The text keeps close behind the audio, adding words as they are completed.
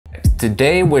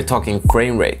Today we're talking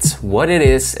frame rates, what it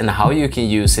is and how you can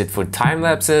use it for time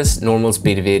lapses, normal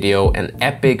speed video and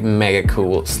epic mega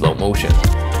cool slow motion.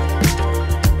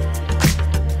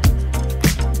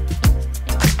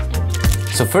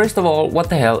 So first of all, what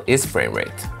the hell is frame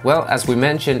rate? Well, as we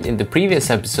mentioned in the previous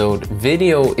episode,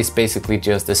 video is basically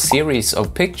just a series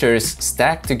of pictures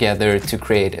stacked together to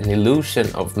create an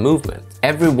illusion of movement.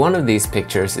 Every one of these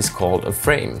pictures is called a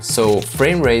frame, so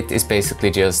frame rate is basically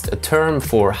just a term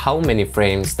for how many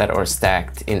frames that are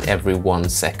stacked in every 1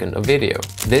 second of video.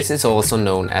 This is also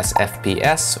known as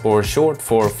FPS, or short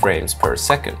for frames per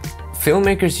second.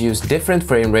 Filmmakers use different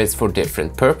frame rates for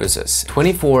different purposes.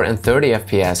 24 and 30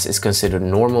 FPS is considered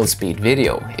normal speed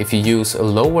video. If you use a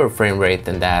lower frame rate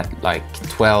than that, like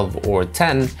 12 or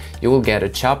 10, you will get a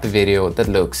choppy video that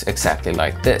looks exactly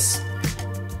like this.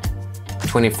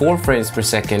 24 frames per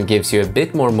second gives you a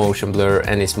bit more motion blur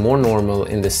and is more normal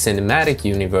in the cinematic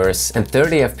universe, and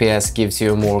 30 FPS gives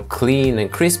you a more clean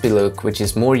and crispy look, which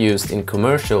is more used in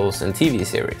commercials and TV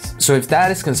series. So if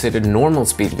that is considered normal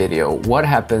speed video, what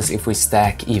happens if we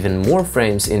stack even more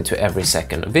frames into every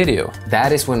second of video?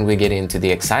 That is when we get into the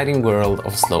exciting world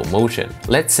of slow motion.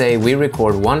 Let's say we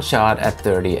record one shot at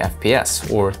 30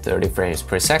 FPS or 30 frames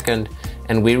per second,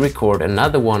 and we record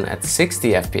another one at 60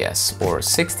 FPS or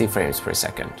 60 frames per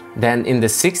second. Then in the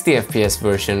 60 FPS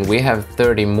version we have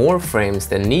 30 more frames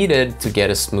than needed to get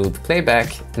a smooth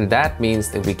playback, and that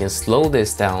means that we can slow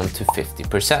this down to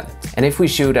 50%. And if we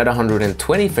shoot at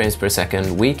 120 frames per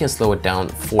second, we can slow it down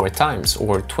 4 times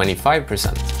or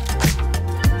 25%.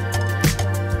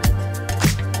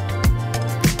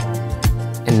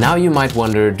 And now you might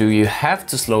wonder, do you have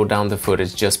to slow down the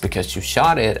footage just because you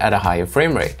shot it at a higher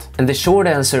frame rate? And the short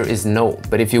answer is no,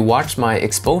 but if you watch my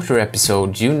exposure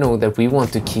episode, you know that we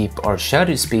want to keep our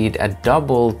shutter speed at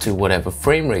double to whatever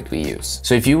frame rate we use.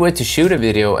 So if you were to shoot a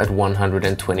video at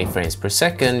 120 frames per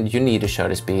second, you need a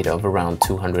shutter speed of around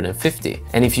 250.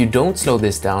 And if you don't slow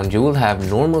this down, you will have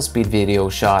normal speed video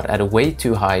shot at a way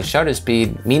too high shutter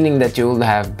speed, meaning that you will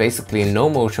have basically no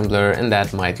motion blur, and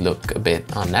that might look a bit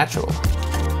unnatural.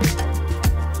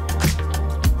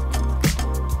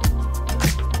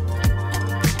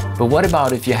 But what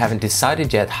about if you haven't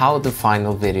decided yet how the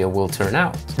final video will turn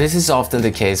out? This is often the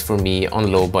case for me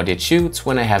on low budget shoots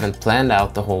when I haven't planned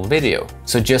out the whole video.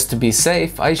 So just to be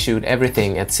safe, I shoot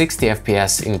everything at 60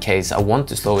 FPS in case I want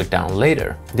to slow it down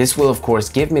later. This will of course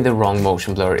give me the wrong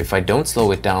motion blur if I don't slow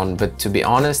it down, but to be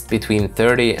honest, between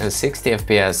 30 and 60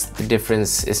 FPS, the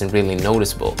difference isn't really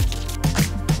noticeable.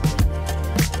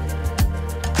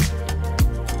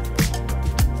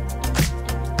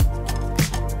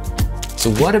 So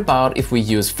what about if we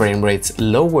use frame rates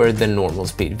lower than normal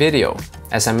speed video?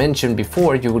 As I mentioned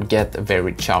before, you would get a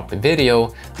very choppy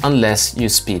video unless you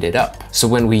speed it up. So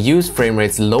when we use frame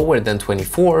rates lower than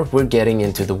 24, we're getting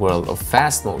into the world of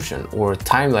fast motion or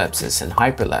time lapses and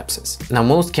hyperlapses. Now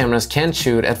most cameras can't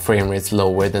shoot at frame rates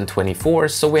lower than 24,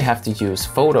 so we have to use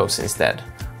photos instead.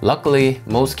 Luckily,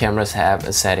 most cameras have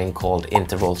a setting called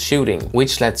interval shooting,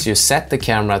 which lets you set the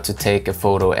camera to take a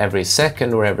photo every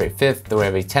second or every 5th or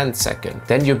every 10th second.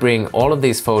 Then you bring all of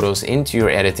these photos into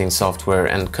your editing software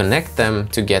and connect them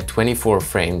to get 24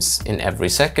 frames in every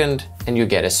second, and you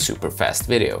get a super fast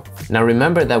video. Now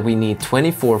remember that we need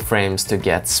 24 frames to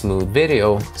get smooth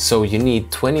video, so you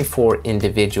need 24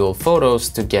 individual photos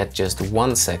to get just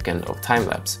 1 second of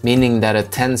time-lapse, meaning that a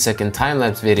 10-second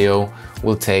time-lapse video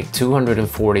will take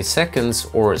 240 seconds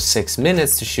or 6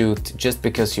 minutes to shoot just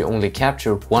because you only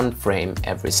capture 1 frame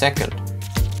every second.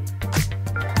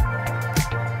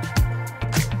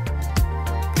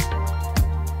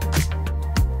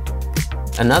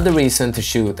 Another reason to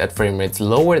shoot at frame rates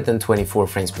lower than 24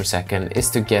 frames per second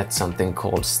is to get something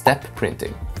called step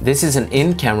printing. This is an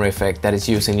in-camera effect that is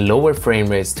using lower frame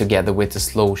rates together with a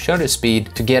slow shutter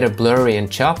speed to get a blurry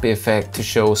and choppy effect to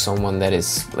show someone that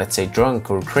is, let's say, drunk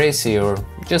or crazy, or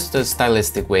just a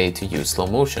stylistic way to use slow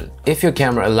motion. If your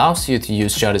camera allows you to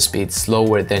use shutter speed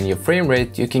slower than your frame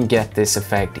rate, you can get this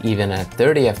effect even at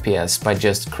 30 FPS by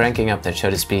just cranking up that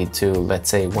shutter speed to, let's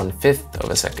say, 1/5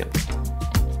 of a second.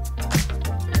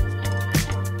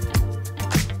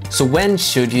 So when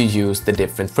should you use the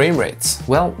different frame rates?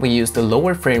 Well, we use the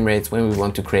lower frame rates when we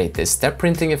want to create this step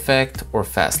printing effect or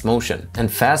fast motion.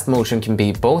 And fast motion can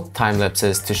be both time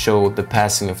lapses to show the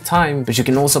passing of time, but you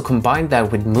can also combine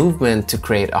that with movement to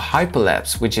create a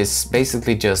hyperlapse, which is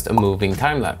basically just a moving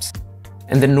time lapse.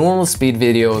 And the normal speed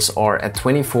videos are at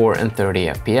 24 and 30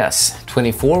 FPS.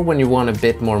 24 when you want a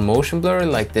bit more motion blur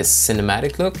like this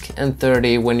cinematic look, and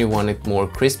 30 when you want it more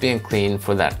crispy and clean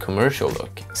for that commercial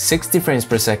look. 60 frames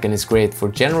per second is great for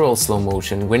general slow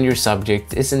motion when your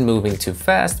subject isn't moving too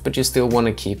fast but you still want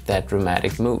to keep that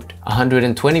dramatic mood.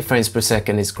 120 frames per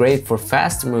second is great for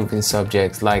faster moving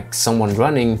subjects like someone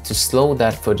running to slow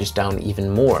that footage down even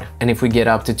more. And if we get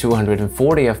up to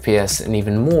 240 FPS and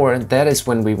even more, that is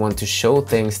when we want to show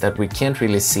things that we can't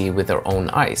really see with our own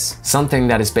eyes. Something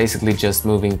that is basically just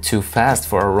moving too fast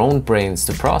for our own brains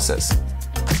to process.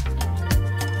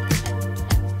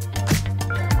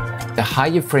 The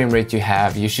higher frame rate you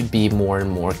have, you should be more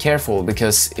and more careful,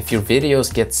 because if your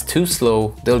videos gets too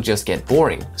slow, they'll just get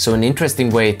boring. So an interesting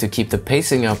way to keep the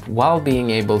pacing up while being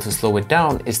able to slow it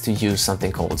down is to use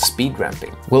something called speed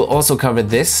ramping. We'll also cover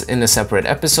this in a separate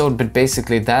episode, but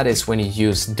basically that is when you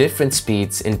use different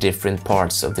speeds in different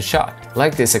parts of the shot.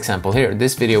 Like this example here,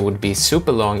 this video would be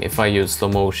super long if I use slow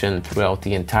motion throughout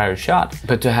the entire shot,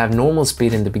 but to have normal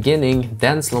speed in the beginning,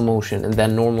 then slow motion, and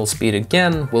then normal speed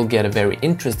again, we'll get a very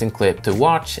interesting clip to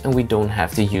watch, and we don't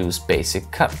have to use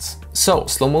basic cuts. So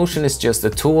slow motion is just a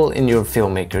tool in your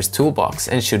filmmaker's toolbox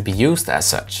and should be used as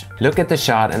such. Look at the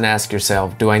shot and ask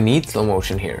yourself, do I need slow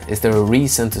motion here? Is there a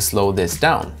reason to slow this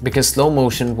down? Because slow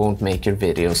motion won't make your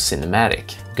videos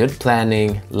cinematic. Good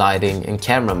planning, lighting and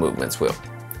camera movements will.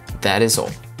 That is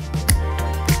all.